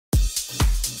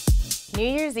New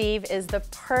Year's Eve is the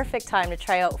perfect time to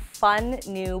try out fun,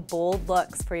 new, bold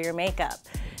looks for your makeup.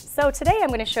 So today I'm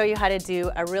going to show you how to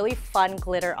do a really fun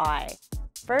glitter eye.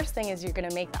 First thing is you're going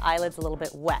to make the eyelids a little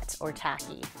bit wet or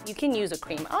tacky. You can use a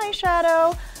cream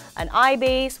eyeshadow, an eye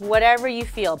base, whatever you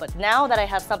feel, but now that I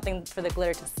have something for the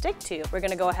glitter to stick to, we're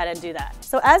going to go ahead and do that.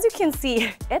 So as you can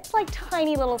see, it's like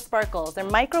tiny little sparkles. They're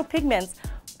micro pigments,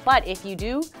 but if you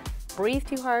do breathe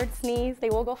too hard, sneeze, they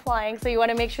will go flying, so you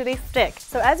want to make sure they stick.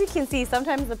 So as you can see,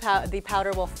 sometimes the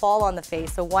powder will fall on the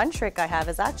face. So one trick I have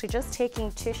is actually just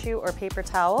taking tissue or paper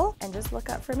towel and just look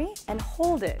up for me and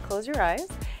hold it. Close your eyes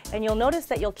and you'll notice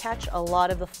that you'll catch a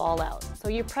lot of the fallout. So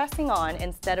you're pressing on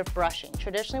instead of brushing.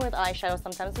 Traditionally with eyeshadow,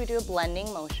 sometimes we do a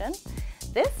blending motion.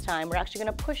 This time we're actually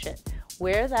going to push it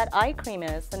where that eye cream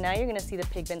is, so now you're going to see the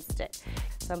pigment stick.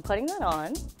 So I'm putting that on,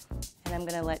 and I'm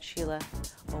going to let Sheila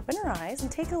open her eyes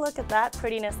and take a look at that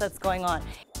prettiness that's going on.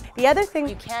 The other thing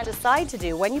you can decide to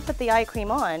do, when you put the eye cream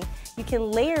on, you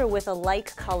can layer with a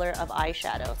like color of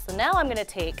eyeshadow. So now I'm going to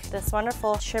take this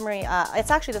wonderful shimmery, it's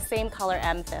actually the same color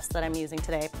amethyst that I'm using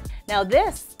today. Now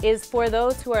this is for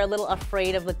those who are a little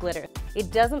afraid of the glitter.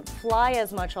 It doesn't fly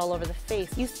as much all over the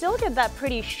face. You still get that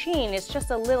pretty sheen, it's just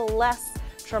a little less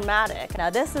dramatic. Now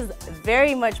this is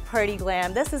very much party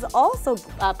glam. This is also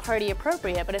party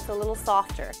appropriate, but it's a little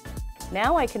softer.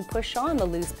 Now I can push on the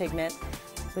loose pigment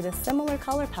with a similar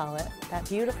color palette, that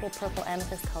beautiful purple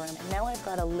amethyst color, and now I've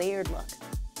got a layered look.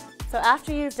 So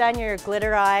after you've done your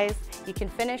glitter eyes, you can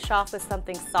finish off with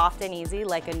something soft and easy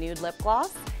like a nude lip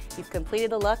gloss. You've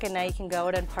completed the look and now you can go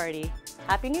out and party.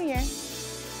 Happy New Year!